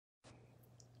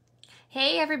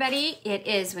Hey everybody, it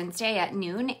is Wednesday at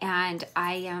noon and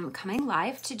I am coming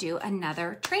live to do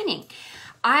another training.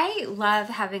 I love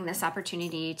having this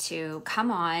opportunity to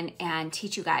come on and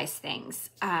teach you guys things.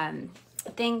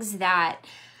 Things that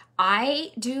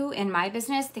I do in my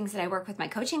business, things that I work with my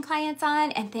coaching clients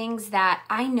on, and things that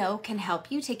I know can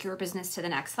help you take your business to the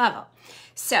next level.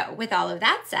 So with all of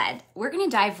that said, we're going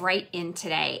to dive right in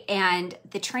today. And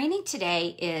the training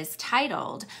today is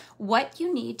titled, What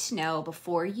You Need to Know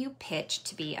Before You Pitch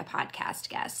to Be a Podcast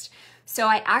Guest. So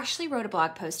I actually wrote a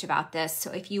blog post about this. So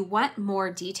if you want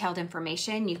more detailed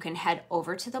information, you can head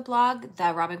over to the blog,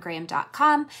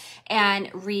 therobingraham.com, and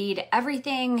read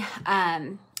everything,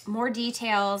 more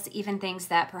details, even things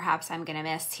that perhaps I'm going to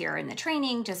miss here in the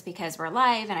training just because we're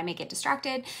live and I may get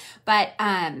distracted. But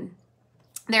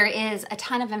there is a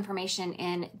ton of information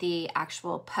in the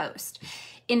actual post.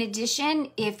 In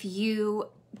addition, if you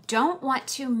don't want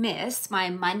to miss my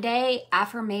Monday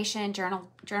affirmation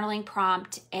journaling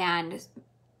prompt and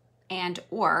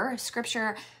or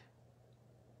scripture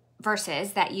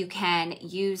verses that you can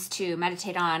use to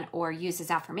meditate on or use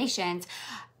as affirmations,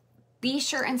 be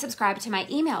sure and subscribe to my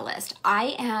email list.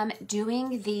 I am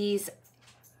doing these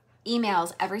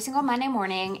emails every single Monday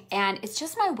morning, and it's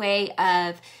just my way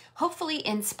of hopefully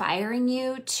inspiring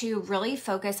you to really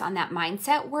focus on that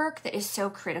mindset work that is so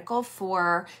critical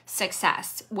for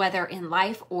success, whether in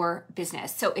life or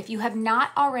business. So if you have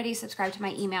not already subscribed to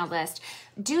my email list,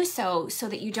 do so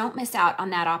that you don't miss out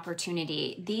on that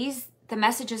opportunity. The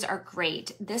messages are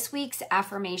great. This week's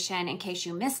affirmation, in case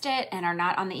you missed it and are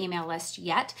not on the email list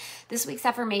yet, this week's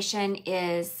affirmation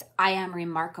is, I am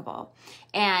remarkable.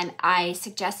 And I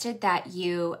suggested that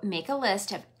you make a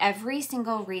list of every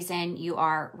single reason you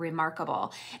are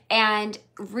remarkable and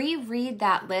reread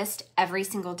that list every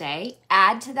single day,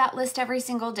 add to that list every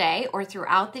single day or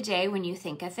throughout the day when you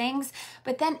think of things.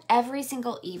 But then every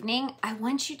single evening, I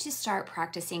want you to start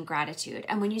practicing gratitude.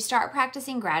 And when you start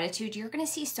practicing gratitude, you're going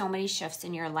to see so many shifts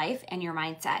in your life and your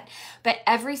mindset. But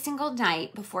every single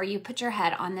night before you put your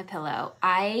head on the pillow,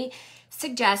 I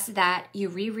suggest that you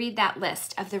reread that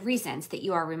list of the reasons that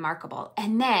you are remarkable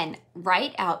and then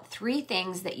write out 3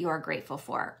 things that you are grateful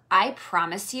for. I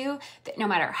promise you that no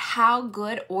matter how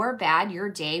good or bad your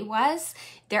day was,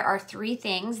 there are 3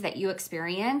 things that you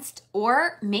experienced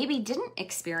or maybe didn't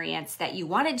experience that you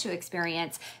wanted to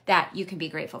experience that you can be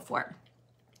grateful for.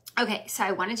 Okay, so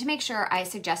I wanted to make sure I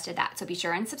suggested that. So be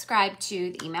sure and subscribe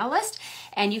to the email list,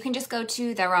 and you can just go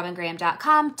to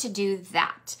therobingraham.com to do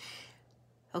that.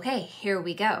 Okay, here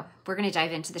we go. We're going to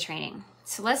dive into the training.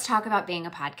 So let's talk about being a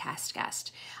podcast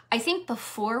guest. I think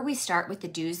before we start with the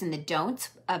do's and the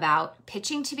don'ts about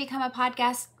pitching to become a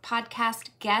podcast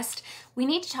guest, we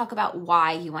need to talk about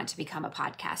why you want to become a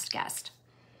podcast guest.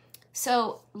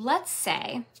 So let's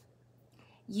say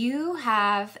you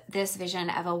have this vision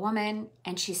of a woman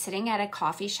and she's sitting at a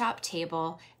coffee shop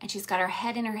table and she's got her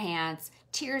head in her hands,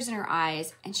 tears in her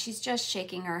eyes, and she's just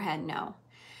shaking her head no.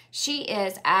 She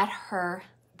is at her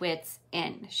wit's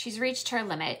end. She's reached her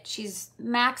limit. She's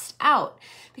maxed out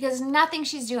because nothing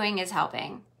she's doing is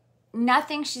helping.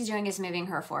 Nothing she's doing is moving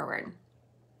her forward.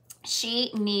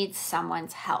 She needs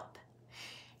someone's help.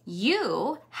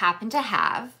 You happen to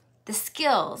have the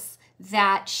skills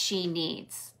that she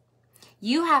needs.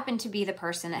 You happen to be the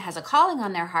person that has a calling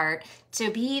on their heart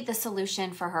to be the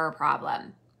solution for her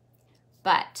problem.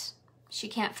 But she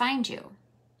can't find you.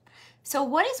 So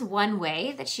what is one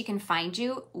way that she can find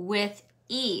you with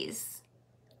ease?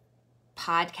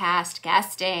 Podcast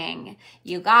guesting.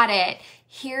 You got it.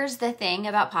 Here's the thing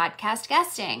about podcast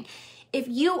guesting. If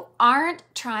you aren't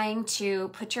trying to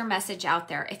put your message out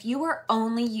there, if you are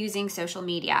only using social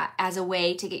media as a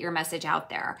way to get your message out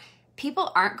there,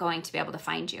 people aren't going to be able to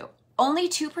find you. Only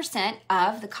 2%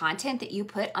 of the content that you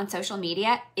put on social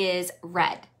media is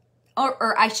read.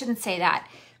 Or I shouldn't say that.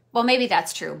 Well, maybe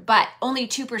that's true, but only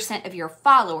 2% of your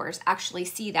followers actually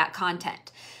see that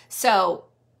content. So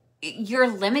you're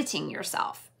limiting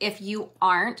yourself if you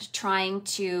aren't trying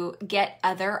to get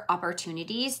other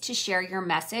opportunities to share your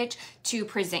message, to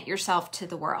present yourself to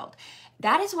the world.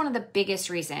 That is one of the biggest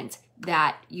reasons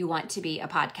that you want to be a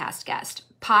podcast guest.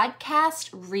 Podcasts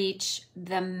reach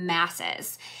the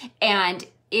masses. And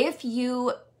if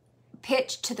you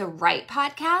pitch to the right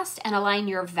podcast and align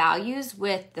your values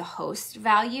with the host's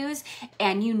values,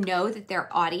 and you know that their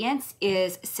audience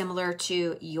is similar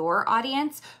to your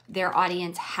audience, their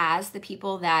audience has the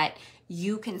people that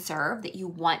you can serve, that you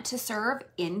want to serve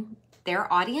in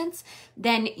their audience,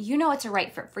 then you know it's a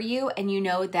right fit for you, and you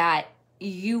know that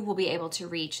you will be able to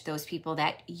reach those people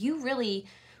that you really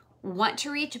want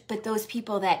to reach, but those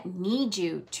people that need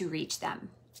you to reach them.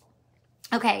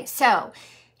 Okay, so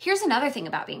Here's another thing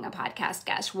about being a podcast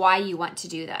guest, why you want to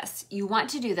do this. You want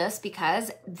to do this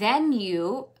because then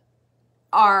you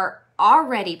are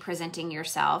already presenting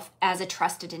yourself as a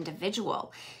trusted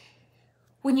individual.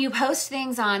 When you post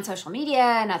things on social media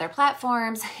and other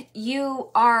platforms, you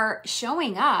are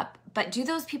showing up, but do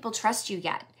those people trust you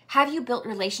yet? Have you built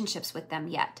relationships with them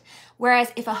yet?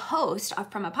 Whereas if a host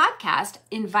from a podcast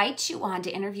invites you on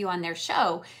to interview on their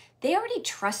show, they already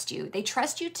trust you. They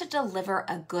trust you to deliver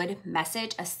a good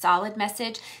message, a solid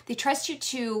message. They trust you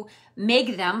to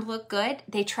make them look good.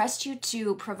 They trust you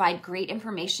to provide great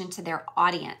information to their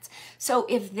audience. So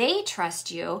if they trust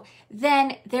you,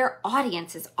 then their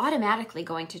audience is automatically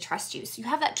going to trust you. So you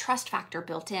have that trust factor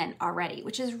built in already,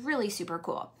 which is really super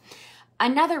cool.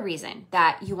 Another reason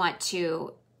that you want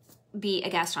to be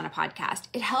a guest on a podcast,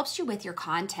 it helps you with your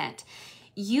content.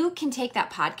 You can take that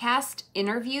podcast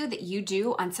interview that you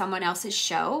do on someone else's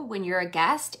show when you're a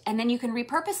guest, and then you can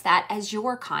repurpose that as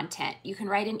your content. You can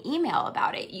write an email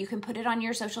about it. You can put it on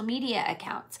your social media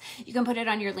accounts. You can put it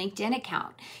on your LinkedIn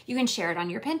account. You can share it on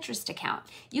your Pinterest account.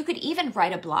 You could even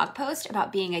write a blog post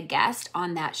about being a guest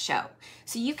on that show.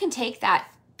 So you can take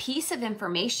that piece of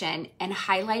information and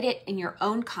highlight it in your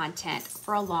own content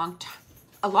for a long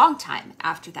time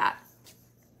after that.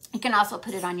 You can also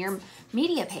put it on your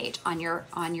media page, on your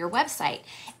website,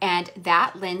 and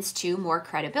that lends to more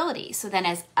credibility. So then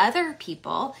as other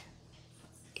people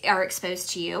are exposed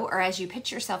to you, or as you pitch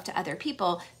yourself to other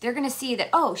people, they're going to see that,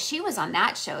 oh, she was on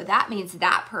that show. That means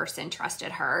that person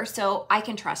trusted her, so I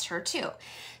can trust her too.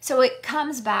 So it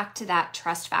comes back to that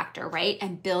trust factor, right?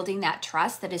 And building that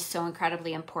trust that is so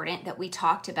incredibly important that we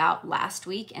talked about last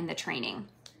week in the training.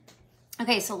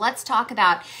 Okay, so let's talk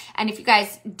about, and if you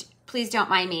guys, please don't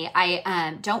mind me.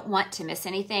 I don't want to miss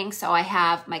anything. So I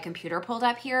have my computer pulled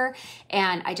up here,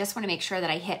 and I just want to make sure that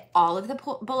I hit all of the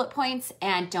bullet points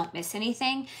and don't miss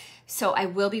anything. So I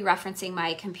will be referencing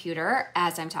my computer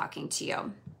as I'm talking to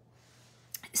you.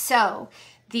 So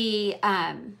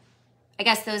I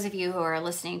guess those of you who are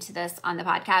listening to this on the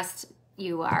podcast,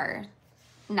 you are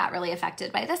not really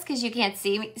affected by this because you can't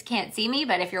see me,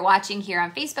 but if you're watching here on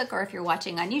Facebook or if you're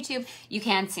watching on YouTube, you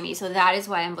can see me. So that is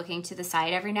why I'm looking to the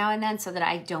side every now and then so that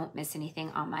I don't miss anything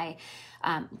on my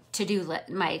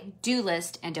my do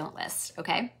list and don't list.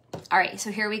 Okay. All right.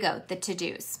 So here we go. The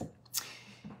to-dos.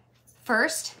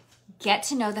 First, get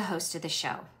to know the host of the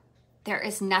show. There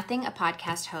is nothing a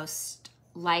podcast host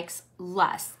likes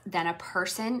less than a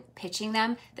person pitching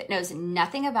them that knows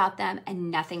nothing about them and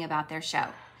nothing about their show.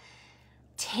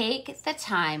 Take the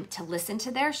time to listen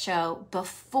to their show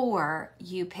before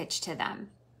you pitch to them.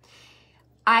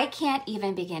 I can't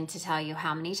even begin to tell you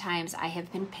how many times I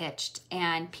have been pitched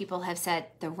and people have said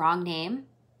the wrong name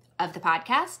of the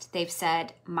podcast. They've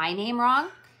said my name wrong.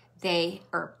 They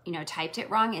typed it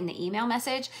wrong in the email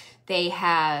message. They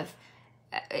have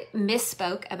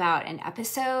misspoke about an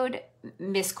episode,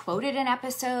 misquoted an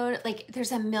episode. Like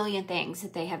there's a million things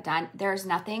that they have done. There's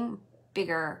nothing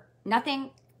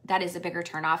that is a bigger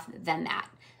turnoff than that.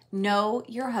 Know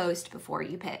your host before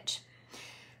you pitch.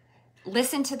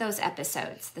 Listen to those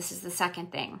episodes. This is the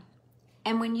second thing.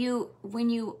 And when you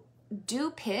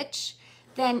do pitch,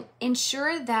 then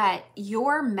ensure that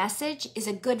your message is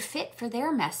a good fit for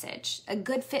their message, a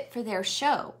good fit for their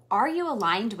show. Are you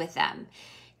aligned with them?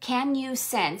 Can you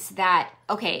sense that,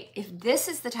 okay, if this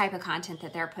is the type of content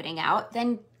that they're putting out,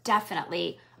 then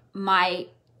definitely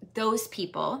those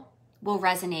people will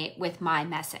resonate with my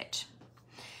message.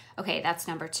 Okay, that's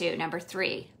number 2. Number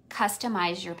 3,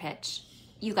 customize your pitch.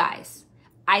 You guys,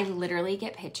 I literally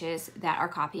get pitches that are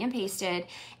copy and pasted,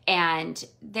 and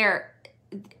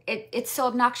it's so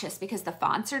obnoxious because the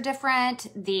fonts are different.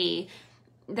 It's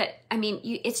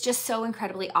just so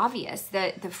incredibly obvious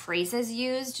that the phrases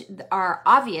used are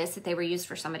obvious that they were used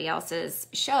for somebody else's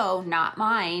show, not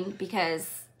mine,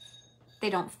 because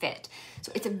they don't fit.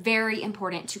 So it's very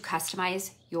important to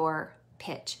customize your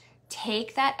pitch.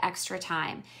 Take that extra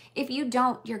time. If you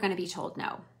don't, you're going to be told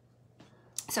no.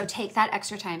 So take that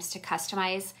extra time to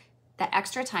customize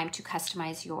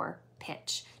your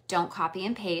pitch. Don't copy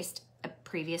and paste a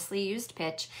previously used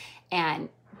pitch, and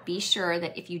be sure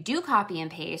that if you do copy and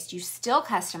paste, you still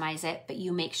customize it, but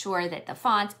you make sure that the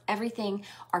fonts, everything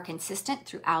are consistent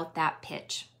throughout that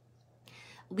pitch.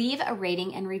 Leave a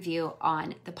rating and review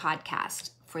on the podcast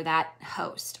for that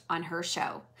host on her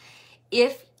show.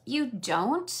 If you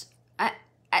don't,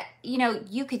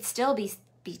 you could still be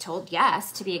told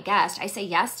yes to be a guest. I say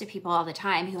yes to people all the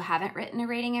time who haven't written a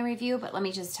rating and review, but let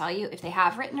me just tell you, if they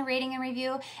have written a rating and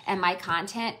review and my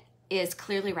content is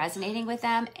clearly resonating with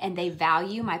them and they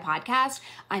value my podcast,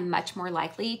 I'm much more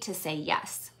likely to say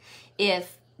yes.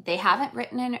 If they haven't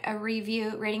written in a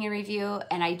rating and review,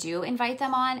 and I do invite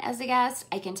them on as a guest,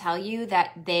 I can tell you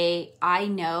that I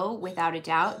know without a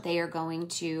doubt, they are going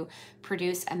to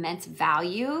produce immense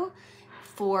value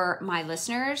for my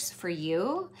listeners, for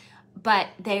you, but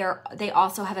they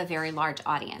also have a very large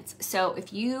audience. So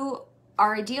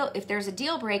if there's a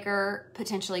deal breaker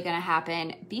potentially going to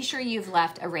happen, be sure you've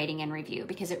left a rating and review,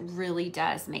 because it really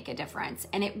does make a difference.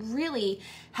 And it really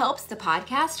helps the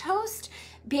podcast host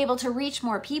be able to reach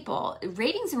more people.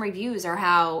 Ratings and reviews are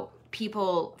how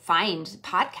people find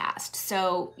podcasts.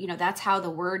 So, that's how the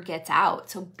word gets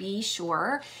out. So be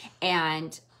sure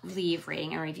and leave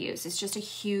rating and reviews. It's just a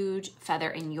huge feather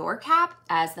in your cap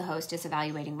as the host is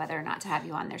evaluating whether or not to have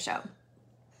you on their show.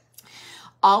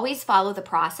 Always follow the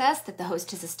process that the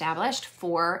host has established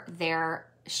for their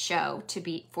show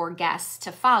for guests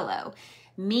to follow.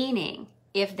 Meaning,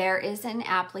 if there is an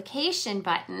application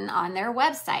button on their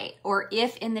website, or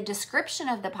if in the description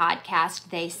of the podcast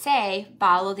they say,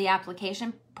 follow the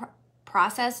application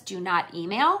process, do not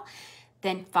email,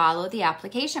 then follow the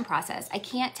application process. I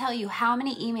can't tell you how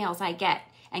many emails I get.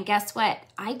 And guess what?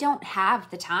 I don't have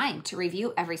the time to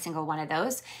review every single one of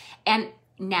those. And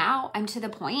now I'm to the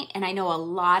point, and I know a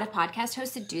lot of podcast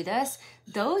hosts that do this,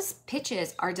 those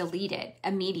pitches are deleted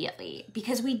immediately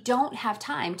because we don't have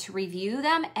time to review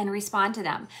them and respond to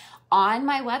them. On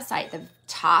my website, the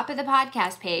top of the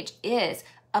podcast page is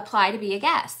apply to be a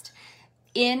guest.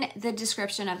 In the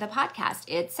description of the podcast,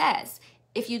 it says,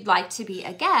 if you'd like to be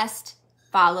a guest,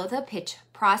 follow the pitch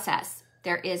process.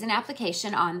 There is an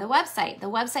application on the website. The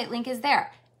website link is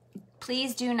there.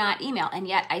 Please do not email, and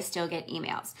yet I still get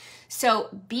emails. So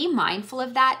be mindful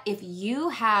of that. If you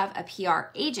have a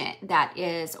PR agent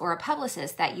or a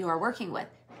publicist that you are working with,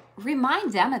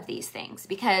 remind them of these things,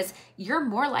 because you're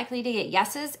more likely to get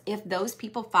yeses if those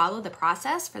people follow the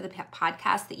process for the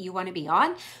podcast that you want to be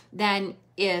on than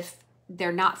if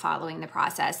they're not following the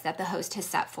process that the host has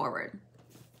set forward.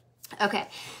 Okay,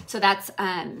 so that's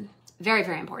very,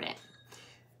 very important.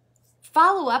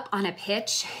 Follow up on a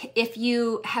pitch. If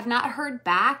you have not heard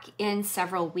back in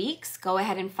several weeks, go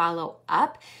ahead and follow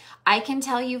up. I can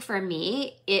tell you for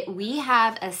me, we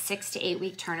have a 6 to 8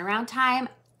 week turnaround time,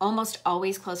 almost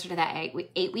always closer to that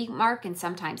 8 week mark, and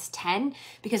sometimes 10,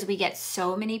 because we get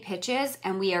so many pitches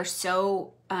and we are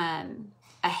so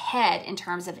ahead in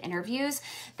terms of interviews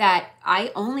that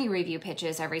I only review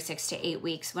pitches every 6 to 8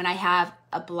 weeks when I have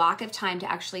a block of time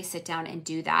to actually sit down and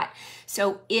do that.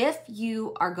 So if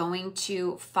you are going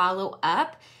to follow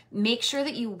up, make sure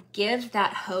that you give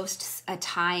that host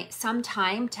some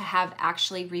time to have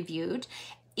actually reviewed.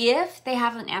 If they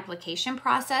have an application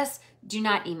process, do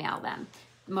not email them.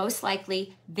 Most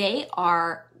likely they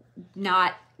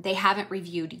haven't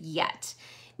reviewed yet.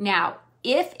 Now,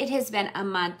 if it has been a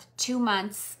month, 2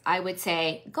 months, I would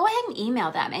say, go ahead and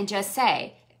email them and just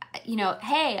say,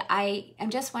 hey, I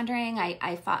am just wondering,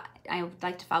 I would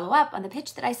like to follow up on the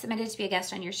pitch that I submitted to be a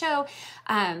guest on your show.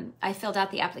 I filled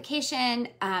out the application.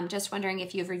 Just wondering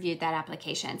if you've reviewed that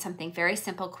application. Something very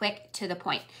simple, quick, to the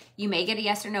point. You may get a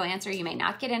yes or no answer. You may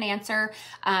not get an answer.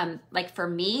 Like for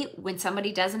me, when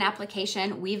somebody does an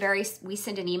application, we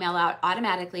send an email out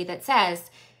automatically that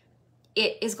says,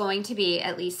 it is going to be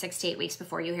at least 6 to 8 weeks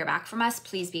before you hear back from us.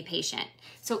 Please be patient.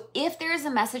 So if there is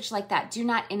a message like that, do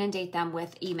not inundate them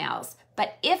with emails.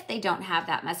 But if they don't have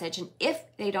that message, and if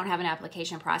they don't have an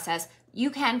application process, you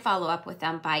can follow up with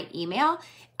them by email.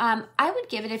 I would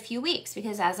give it a few weeks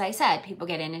because, as I said, people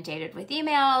get inundated with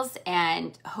emails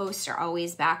and hosts are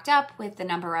always backed up with the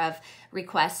number of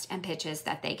requests and pitches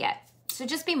that they get. So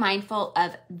just be mindful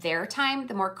of their time.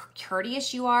 The more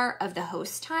courteous you are of the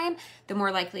host's time, the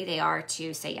more likely they are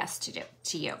to say yes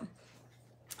to you.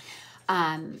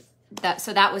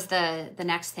 So that was the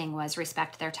next thing, was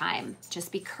respect their time. Just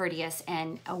be courteous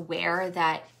and aware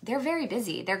that they're very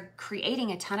busy. They're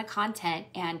creating a ton of content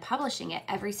and publishing it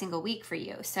every single week for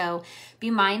you. So be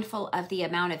mindful of the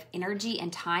amount of energy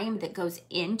and time that goes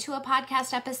into a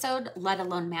podcast episode, let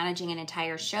alone managing an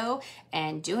entire show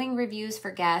and doing reviews for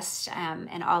guests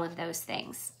and all of those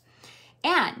things.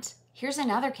 And here's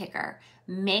another kicker.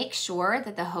 Make sure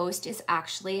that the host is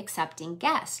actually accepting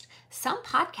guests. Some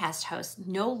podcast hosts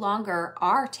no longer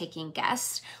are taking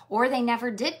guests, or they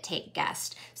never did take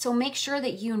guests. So make sure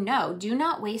that do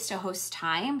not waste a host's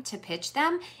time to pitch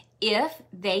them if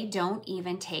they don't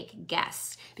even take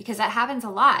guests, because that happens a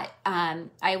lot.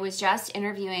 I was just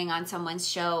interviewing on someone's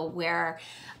show where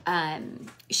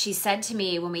she said to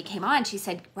me when we came on, she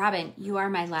said, Robin, you are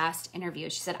my last interview.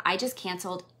 She said, I just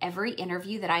canceled every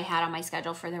interview that I had on my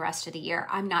schedule for the rest of the year.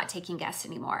 I'm not taking guests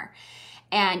anymore.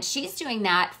 And she's doing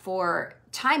that for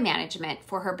time management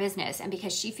for her business and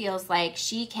because she feels like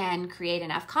she can create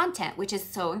enough content, which is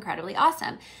so incredibly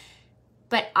awesome.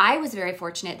 But I was very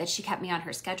fortunate that she kept me on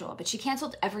her schedule, but she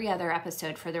canceled every other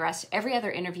episode for every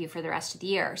other interview for the rest of the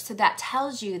year. So that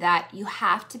tells you that you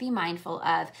have to be mindful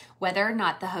of whether or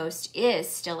not the host is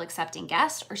still accepting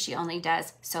guests or she only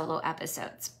does solo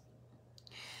episodes.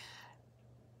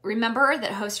 Remember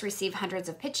that hosts receive hundreds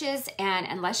of pitches, and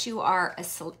unless you are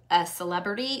a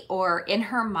celebrity or in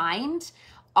her mind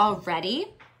already,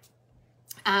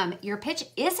 your pitch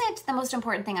isn't the most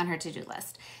important thing on her to-do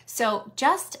list. So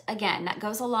just, again, that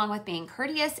goes along with being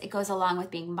courteous. It goes along with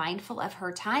being mindful of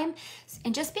her time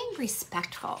and just being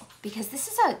respectful, because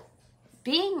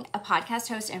being a podcast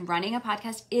host and running a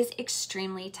podcast is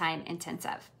extremely time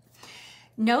intensive.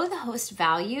 Know the host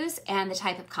values and the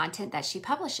type of content that she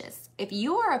publishes. If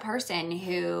you are a person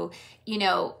who,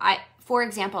 for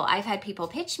example, I've had people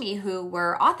pitch me who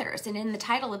were authors, and in the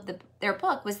title of their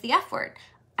book was the F word.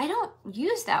 I don't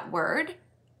use that word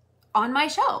on my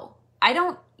show. I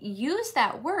don't use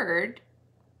that word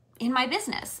in my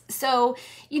business. So,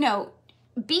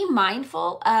 be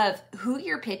mindful of who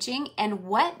you're pitching and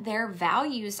what their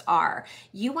values are.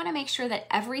 You want to make sure that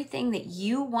everything that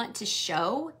you want to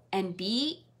show and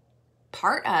be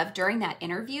part of during that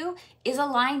interview is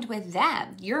aligned with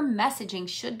them. Your messaging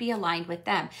should be aligned with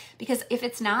them, because if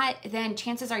it's not, then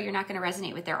chances are you're not going to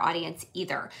resonate with their audience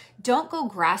either. Don't go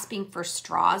grasping for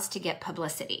straws to get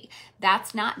publicity.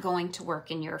 That's not going to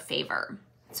work in your favor.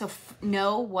 So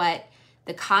know what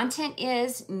the content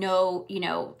is.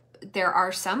 There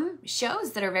are some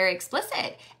shows that are very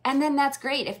explicit, and then that's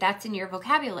great if that's in your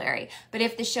vocabulary. But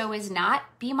if the show is not,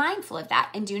 be mindful of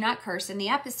that and do not curse in the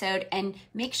episode, and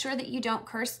make sure that you don't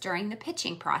curse during the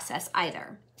pitching process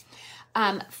either.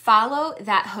 Follow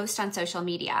that host on social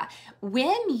media.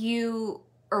 When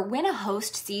a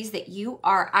host sees that you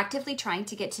are actively trying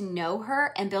to get to know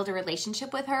her and build a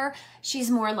relationship with her,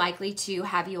 she's more likely to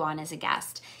have you on as a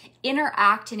guest.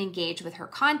 Interact and engage with her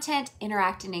content,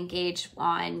 interact and engage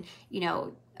on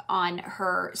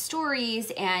her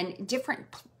stories and different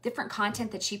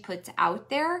content that she puts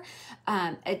out there.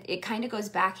 It kind of goes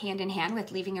back hand in hand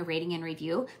with leaving a rating and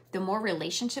review. The more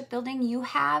relationship building you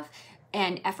have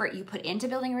and effort you put into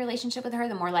building a relationship with her,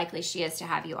 the more likely she is to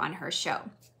have you on her show.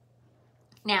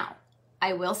 Now,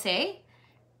 I will say,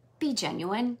 be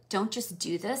genuine. Don't just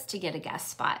do this to get a guest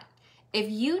spot.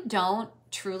 If you don't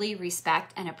truly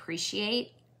respect and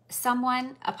appreciate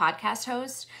someone, a podcast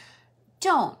host,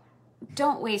 don't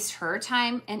waste her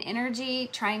time and energy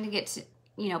trying to get to,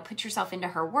 put yourself into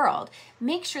her world.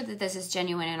 Make sure that this is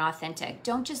genuine and authentic.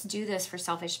 Don't just do this for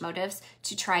selfish motives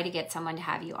to try to get someone to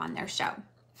have you on their show.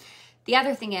 The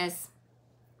other thing is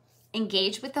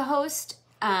engage with the host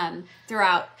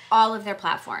throughout all of their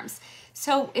platforms.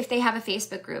 So if they have a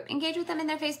Facebook group, engage with them in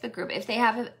their Facebook group. If they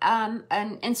have an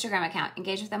Instagram account,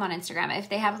 engage with them on Instagram. If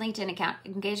they have a LinkedIn account,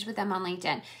 engage with them on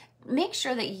LinkedIn. Make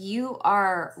sure that you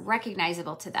are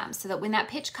recognizable to them so that when that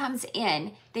pitch comes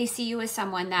in, they see you as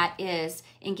someone that is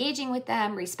engaging with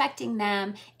them, respecting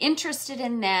them, interested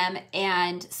in them,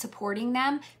 and supporting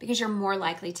them, because you're more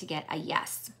likely to get a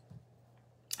yes.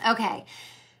 Okay,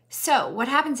 so what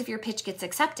happens if your pitch gets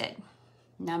accepted?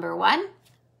 Number 1,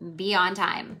 be on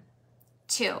time.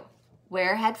 2,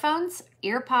 wear headphones,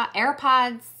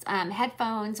 AirPods,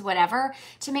 headphones, whatever,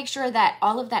 to make sure that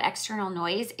all of that external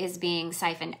noise is being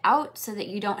siphoned out so that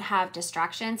you don't have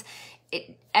distractions.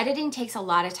 Editing takes a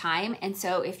lot of time, and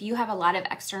so if you have a lot of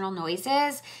external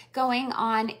noises going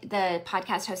on, the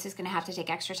podcast host is going to have to take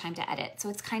extra time to edit. So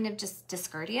it's kind of just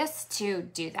discourteous to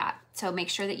do that. So make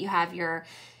sure that you have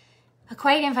a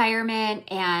quiet environment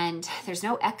and there's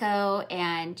no echo,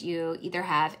 and you either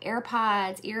have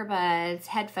AirPods, earbuds,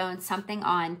 headphones, something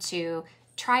on to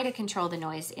try to control the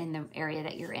noise in the area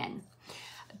that you're in.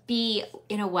 Be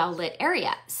in a well-lit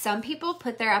area. Some people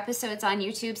put their episodes on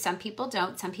YouTube, some people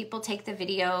don't. Some people take the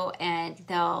video and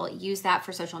they'll use that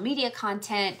for social media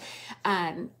content.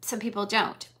 Some people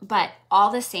don't. But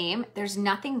all the same, there's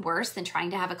nothing worse than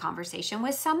trying to have a conversation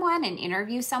with someone and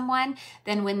interview someone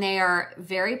than when they are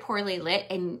very poorly lit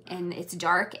and it's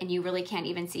dark and you really can't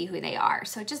even see who they are.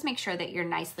 So just make sure that you're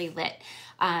nicely lit.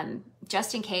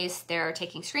 Just in case they're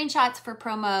taking screenshots for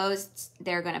promos,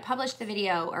 they're going to publish the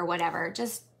video or whatever,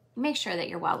 just make sure that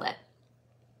you're well lit.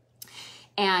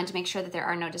 And make sure that there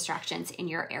are no distractions in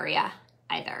your area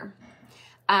either.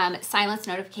 Silence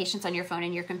notifications on your phone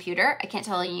and your computer. I can't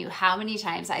tell you how many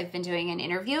times I've been doing an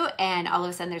interview and all of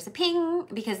a sudden there's a ping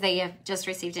because they have just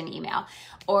received an email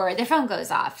or their phone goes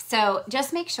off. So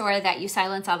just make sure that you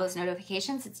silence all those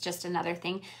notifications. It's just another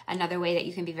thing, another way that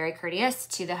you can be very courteous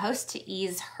to the host to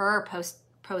ease her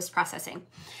post-processing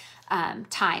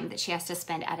time that she has to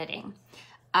spend editing.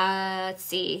 Let's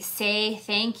see, say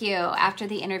thank you. After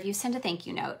the interview, send a thank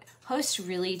you note. Hosts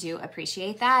really do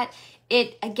appreciate that.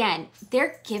 Again,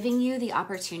 they're giving you the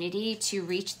opportunity to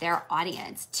reach their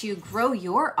audience, to grow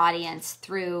your audience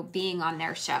through being on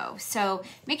their show. So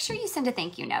make sure you send a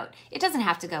thank you note. It doesn't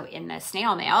have to go in the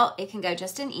snail mail. It can go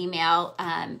just an email.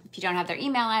 If you don't have their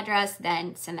email address,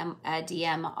 then send them a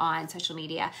DM on social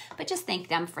media, but just thank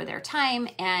them for their time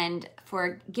and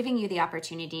for giving you the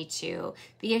opportunity to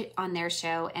be on their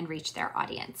show and reach their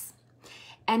audience.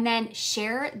 And then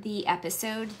share the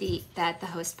episode that the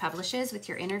host publishes with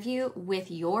your interview with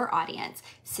your audience.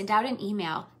 Send out an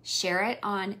email, share it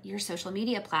on your social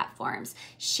media platforms,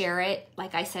 share it,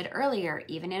 like I said earlier,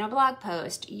 even in a blog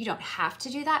post. You don't have to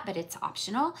do that, but it's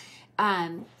optional.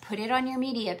 Put it on your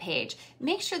media page.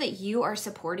 Make sure that you are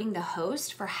supporting the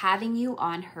host for having you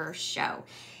on her show.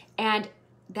 And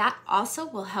that also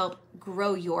will help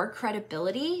grow your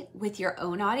credibility with your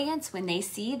own audience when they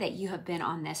see that you have been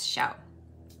on this show.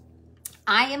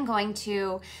 I am going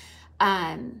to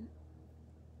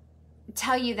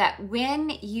tell you that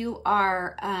when you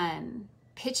are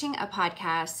pitching a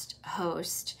podcast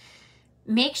host,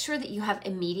 make sure that you have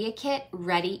a media kit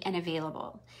ready and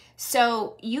available.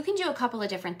 So you can do a couple of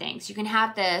different things. You can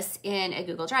have this in a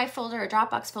Google Drive folder, a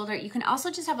Dropbox folder. You can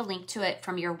also just have a link to it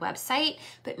from your website,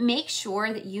 but make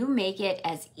sure that you make it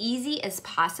as easy as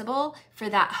possible for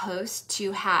that host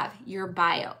to have your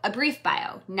bio, a brief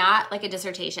bio, not like a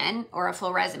dissertation or a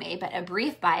full resume, but a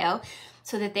brief bio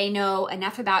so that they know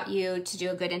enough about you to do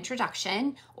a good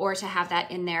introduction or to have that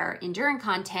in their enduring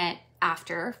content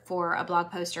after for a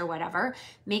blog post or whatever.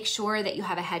 Make sure that you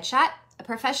have a headshot. A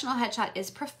professional headshot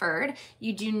is preferred.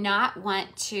 You do not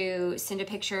want to send a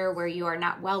picture where you are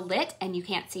not well lit and you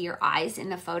can't see your eyes in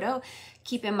the photo.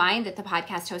 Keep in mind that the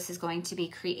podcast host is going to be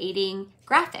creating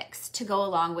graphics to go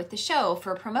along with the show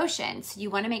for promotion. So you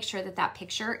want to make sure that that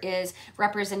picture is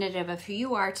representative of who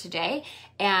you are today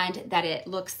and that it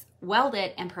looks well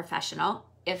lit and professional,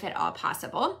 if at all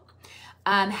possible.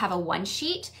 Have a one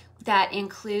sheet that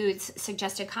includes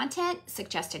suggested content,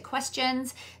 suggested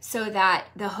questions, so that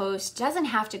the host doesn't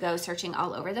have to go searching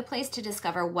all over the place to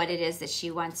discover what it is that she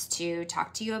wants to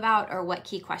talk to you about or what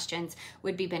key questions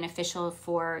would be beneficial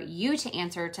for you to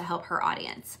answer to help her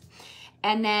audience.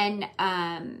 And then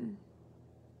I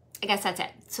guess that's it.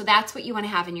 So that's what you want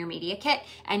to have in your media kit.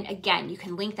 And again, you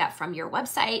can link that from your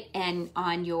website and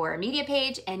on your media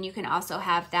page, and you can also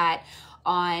have that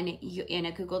in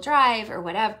a Google Drive or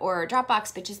whatever, or a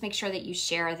Dropbox, but just make sure that you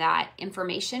share that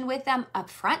information with them up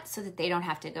front so that they don't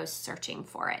have to go searching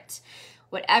for it.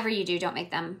 Whatever you do, don't make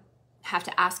them have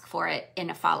to ask for it in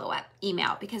a follow-up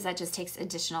email because that just takes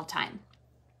additional time.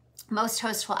 Most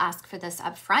hosts will ask for this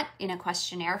up front in a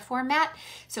questionnaire format.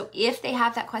 So if they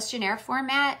have that questionnaire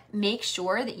format, make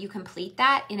sure that you complete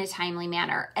that in a timely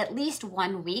manner, at least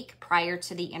 1 week prior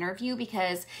to the interview,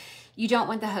 because you don't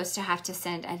want the host to have to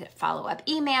send a follow-up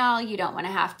email. You don't want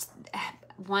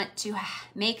to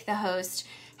make the host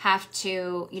have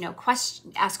to,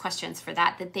 ask questions for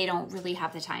that they don't really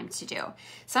have the time to do.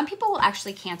 Some people will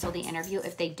actually cancel the interview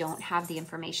if they don't have the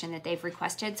information that they've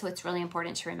requested. So it's really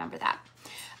important to remember that.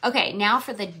 Okay, now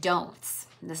for the don'ts.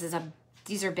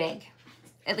 These are big.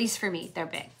 At least for me, they're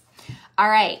big. All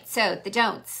right, so the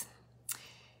don'ts.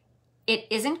 It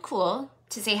isn't cool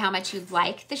to say how much you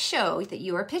like the show that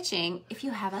you are pitching if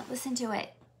you haven't listened to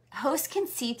it. Hosts can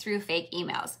see through fake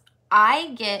emails.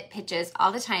 I get pitches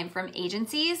all the time from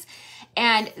agencies,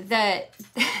 and the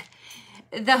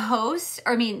hosts,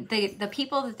 the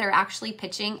people that they're actually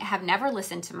pitching have never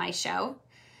listened to my show.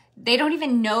 They don't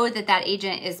even know that that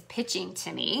agent is pitching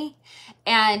to me,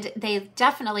 and they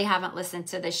definitely haven't listened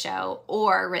to the show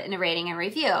or written a rating and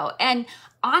review. And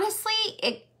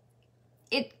honestly,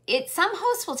 some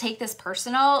hosts will take this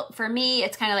personal. For me,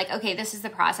 it's kind of like, okay, this is the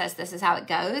process, this is how it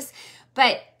goes.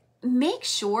 But make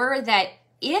sure that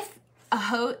if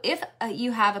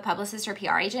you have a publicist or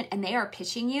PR agent and they are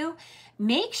pitching you,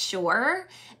 make sure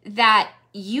that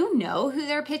you know who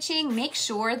they're pitching. Make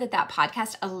sure that that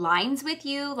podcast aligns with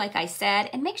you, like I said,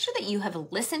 and make sure that you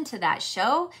have listened to that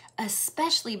show,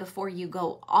 especially before you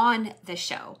go on the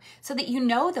show, so that you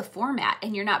know the format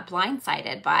and you're not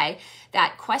blindsided by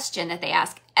that question that they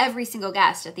ask every single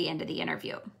guest at the end of the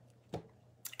interview.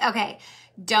 Okay,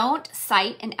 don't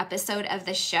cite an episode of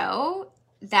the show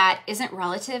that isn't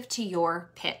relative to your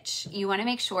pitch. You want to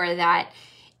make sure that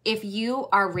if you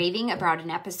are raving about an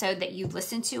episode that you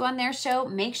listen to on their show,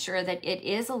 make sure that it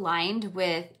is aligned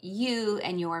with you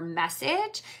and your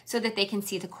message so that they can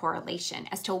see the correlation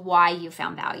as to why you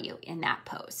found value in that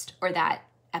post or that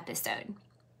episode.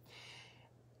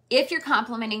 If you're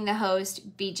complimenting the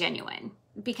host, be genuine.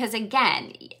 Because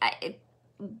again,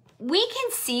 we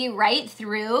can see right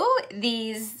through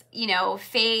these,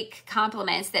 fake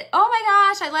compliments that, oh my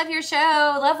gosh, I love your show,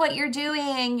 love what you're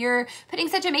doing, you're putting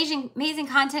such amazing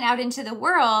content out into the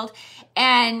world.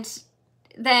 And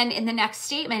then in the next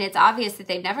statement, it's obvious that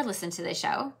they've never listened to the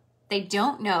show. They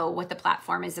don't know what the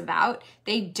platform is about.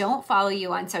 They don't follow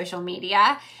you on social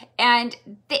media, and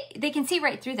they can see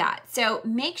right through that. So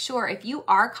make sure if you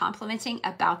are complimenting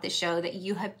about the show that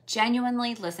you have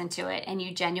genuinely listened to it and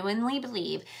you genuinely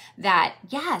believe that,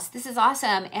 yes, this is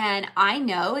awesome. And I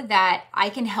know that I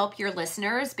can help your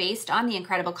listeners based on the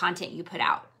incredible content you put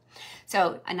out.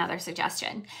 So another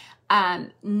suggestion,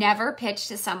 never pitch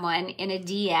to someone in a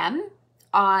DM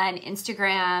on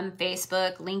Instagram,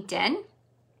 Facebook, LinkedIn,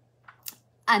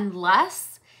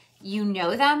 unless you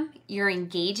know them, you're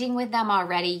engaging with them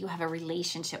already, you have a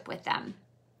relationship with them.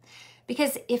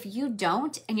 Because if you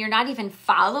don't and you're not even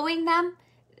following them,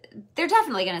 they're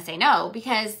definitely going to say no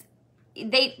because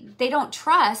they don't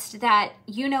trust that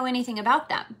you know anything about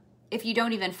them if you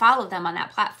don't even follow them on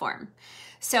that platform.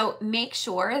 So make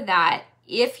sure that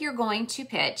if you're going to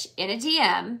pitch in a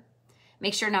DM,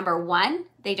 make sure number one,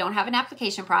 they don't have an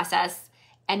application process.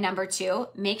 And number two,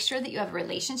 make sure that you have a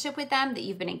relationship with them, that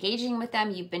you've been engaging with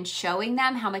them, you've been showing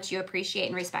them how much you appreciate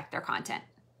and respect their content.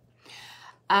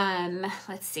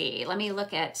 Let's see, let me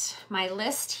look at my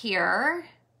list here.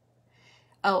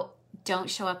 Oh, don't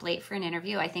show up late for an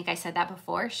interview. I think I said that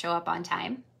before, show up on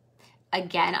time.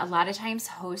 Again, a lot of times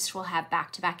hosts will have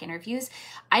back-to-back interviews.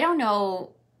 I don't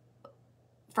know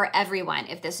for everyone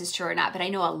if this is true or not, but I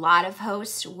know a lot of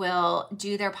hosts will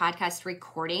do their podcast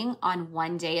recording on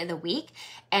one day of the week,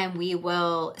 and we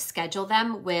will schedule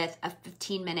them with a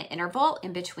 15-minute interval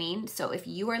in between. So if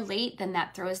you are late, then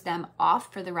that throws them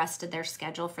off for the rest of their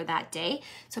schedule for that day.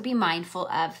 So be mindful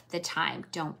of the time.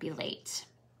 Don't be late.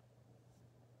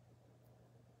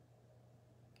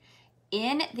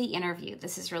 In the interview,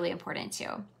 this is really important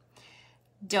too.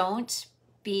 Don't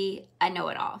be a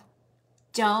know-it-all.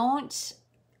 Don't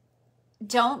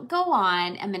go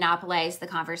on and monopolize the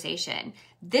conversation.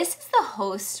 This is the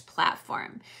host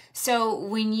platform. So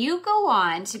when you go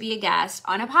on to be a guest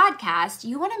on a podcast,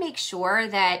 you want to make sure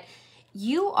that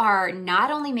you are not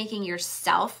only making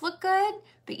yourself look good,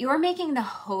 but you're making the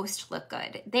host look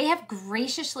good. They have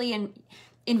graciously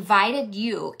invited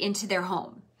you into their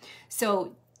home.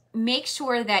 So make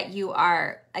sure that you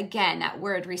are, again, that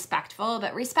word respectful,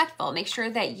 but respectful. Make sure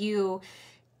that you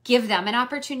give them an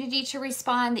opportunity to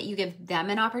respond, that you give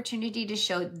them an opportunity to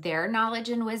show their knowledge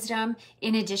and wisdom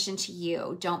in addition to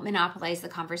you. Don't monopolize the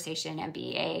conversation and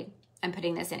be I'm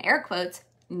putting this in air quotes,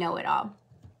 know-it-all.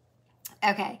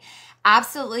 Okay,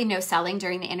 absolutely no selling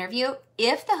during the interview.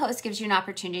 If the host gives you an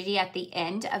opportunity at the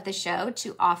end of the show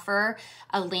to offer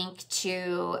a link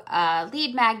to a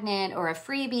lead magnet or a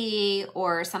freebie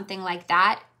or something like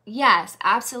that, yes,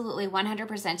 absolutely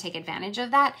 100% take advantage of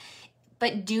that.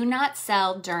 But do not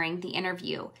sell during the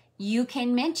interview. You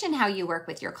can mention how you work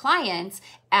with your clients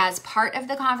as part of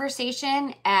the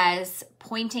conversation, as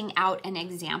pointing out an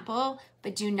example,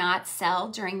 but do not sell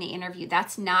during the interview.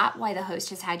 That's not why the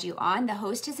host has had you on. The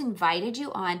host has invited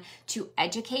you on to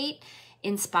educate,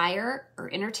 inspire,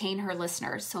 or entertain her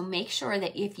listeners. So make sure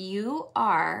that if you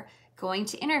are going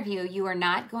to interview, you are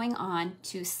not going on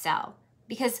to sell.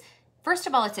 Because first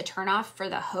of all, it's a turnoff for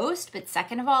the host, but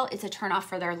second of all, it's a turnoff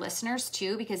for their listeners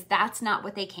too, because that's not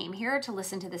what they came here to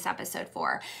listen to this episode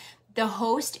for. The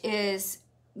host is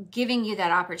giving you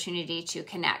that opportunity to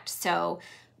connect. So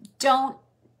don't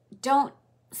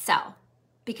sell,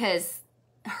 because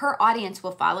her audience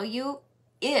will follow you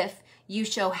if you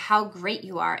show how great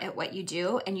you are at what you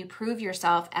do and you prove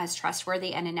yourself as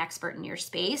trustworthy and an expert in your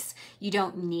space. You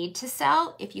don't need to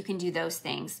sell if you can do those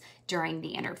things during the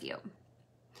interview.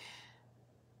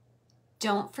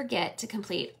 Don't forget to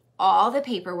complete all the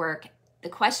paperwork, the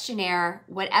questionnaire,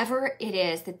 whatever it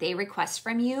is that they request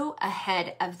from you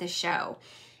ahead of the show,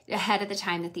 ahead of the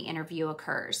time that the interview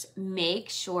occurs. Make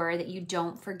sure that you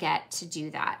don't forget to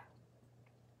do that.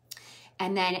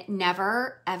 And then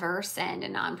never, ever send a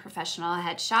non-professional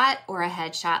headshot or a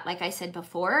headshot, like I said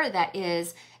before, that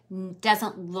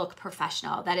doesn't look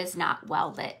professional, that is not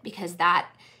well lit, because that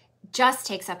just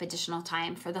takes up additional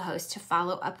time for the host to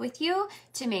follow up with you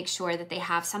to make sure that they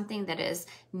have something that is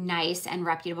nice and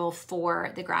reputable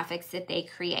for the graphics that they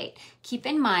create. Keep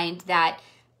in mind that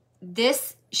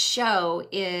this show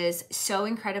is so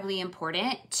incredibly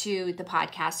important to the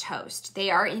podcast host.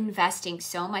 They are investing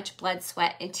so much blood,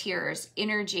 sweat, and tears,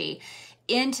 energy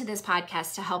into this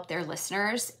podcast to help their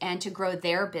listeners and to grow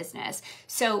their business.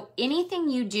 So anything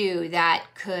you do that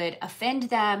could offend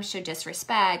them, show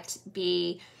disrespect,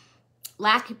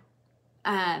 lack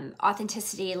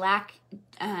authenticity, lack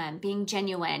being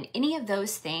genuine, any of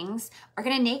those things are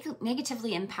going to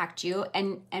negatively impact you.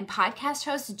 And podcast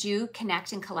hosts do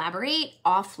connect and collaborate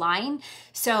offline.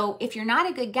 So if you're not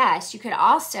a good guest, you could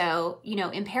also,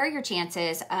 impair your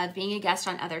chances of being a guest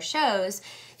on other shows.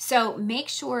 So make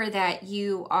sure that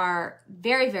you are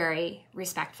very, very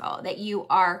respectful, that you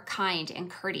are kind and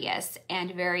courteous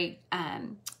and very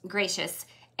gracious,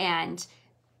 and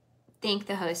thank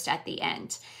the host at the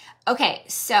end. Okay,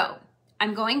 so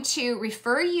I'm going to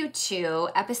refer you to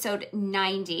episode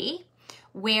 90,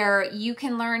 where you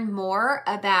can learn more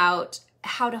about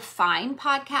how to find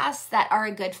podcasts that are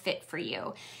a good fit for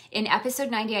you. In episode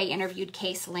 90, I interviewed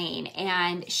Case Lane,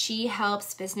 and she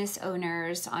helps business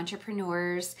owners,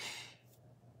 entrepreneurs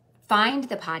find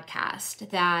the podcast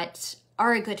that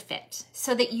are a good fit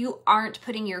so that you aren't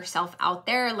putting yourself out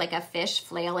there like a fish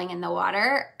flailing in the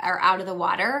water or out of the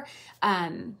water,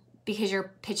 because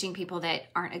you're pitching people that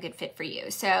aren't a good fit for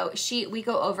you. So we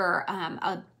go over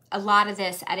a lot of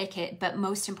this etiquette, but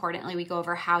most importantly, we go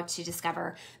over how to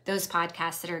discover those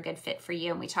podcasts that are a good fit for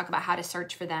you. And we talk about how to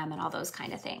search for them and all those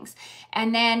kind of things.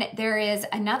 And then there is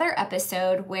another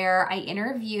episode where I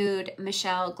interviewed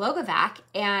Michelle Glogovac,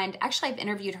 and actually I've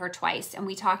interviewed her twice, and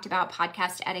we talked about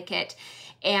podcast etiquette.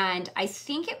 And I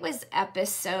think it was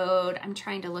episode, I'm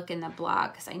trying to look in the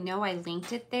blog because I know I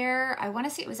linked it there. I want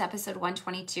to say it was episode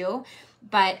 122,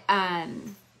 but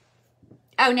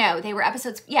oh no, they were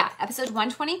episode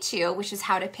 122, which is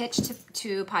how to pitch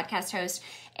to podcast hosts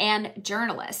and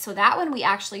journalists. So that one we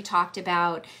actually talked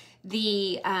about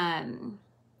the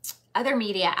other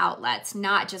media outlets,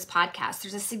 not just podcasts.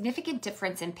 There's a significant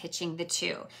difference in pitching the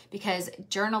two, because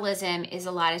journalism is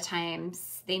a lot of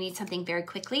times they need something very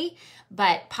quickly,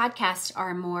 but podcasts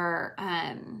are more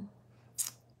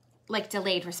like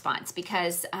delayed response,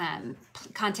 because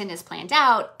content is planned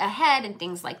out ahead and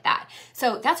things like that.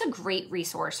 So that's a great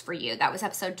resource for you. That was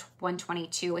episode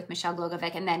 122 with Michelle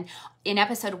Glogovac. And then in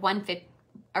episode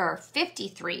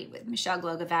 53 with Michelle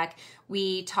Glogovac,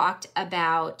 we talked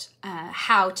about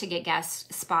how to get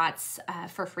guest spots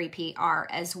for free PR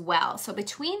as well. So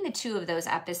between the two of those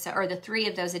episodes, or the three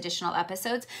of those additional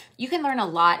episodes, you can learn a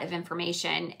lot of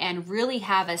information and really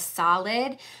have a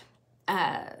solid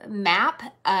map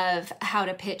of how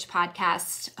to pitch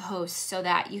podcast hosts so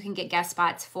that you can get guest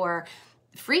spots for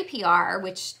free PR,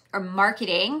 which are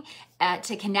marketing,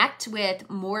 to connect with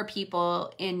more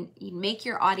people and make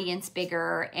your audience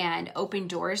bigger and open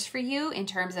doors for you in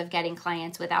terms of getting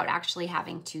clients without actually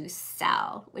having to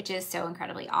sell, which is so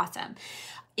incredibly awesome.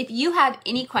 If you have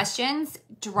any questions,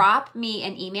 drop me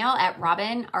an email at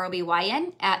Robyn,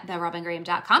 ROBYN, at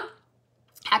therobyngraham.com.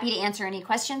 Happy to answer any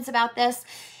questions about this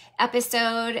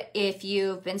episode. If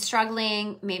you've been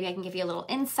struggling, maybe I can give you a little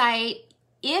insight.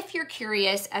 If you're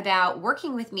curious about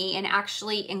working with me and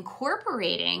actually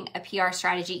incorporating a PR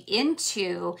strategy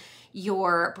into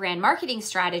your brand marketing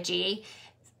strategy,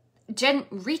 Jen,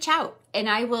 reach out and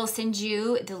I will send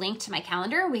you the link to my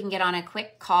calendar. We can get on a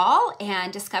quick call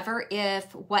and discover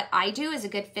if what I do is a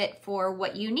good fit for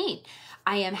what you need.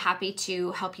 I am happy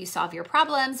to help you solve your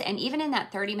problems. And even in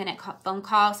that 30-minute phone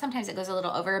call, sometimes it goes a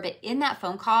little over, but in that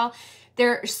phone call,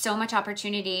 there's so much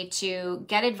opportunity to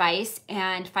get advice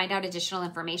and find out additional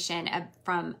information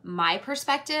from my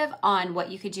perspective on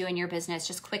what you could do in your business,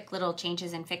 just quick little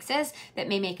changes and fixes that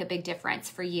may make a big difference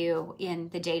for you in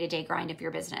the day-to-day grind of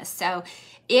your business. So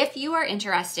if you are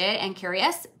interested and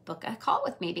curious, book a call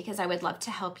with me, because I would love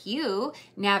to help you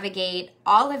navigate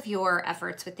all of your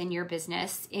efforts within your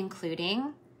business,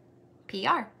 including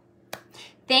PR.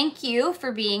 Thank you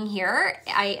for being here.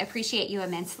 I appreciate you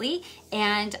immensely,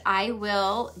 and I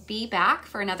will be back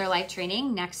for another live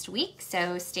training next week,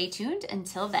 so stay tuned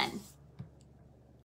until then.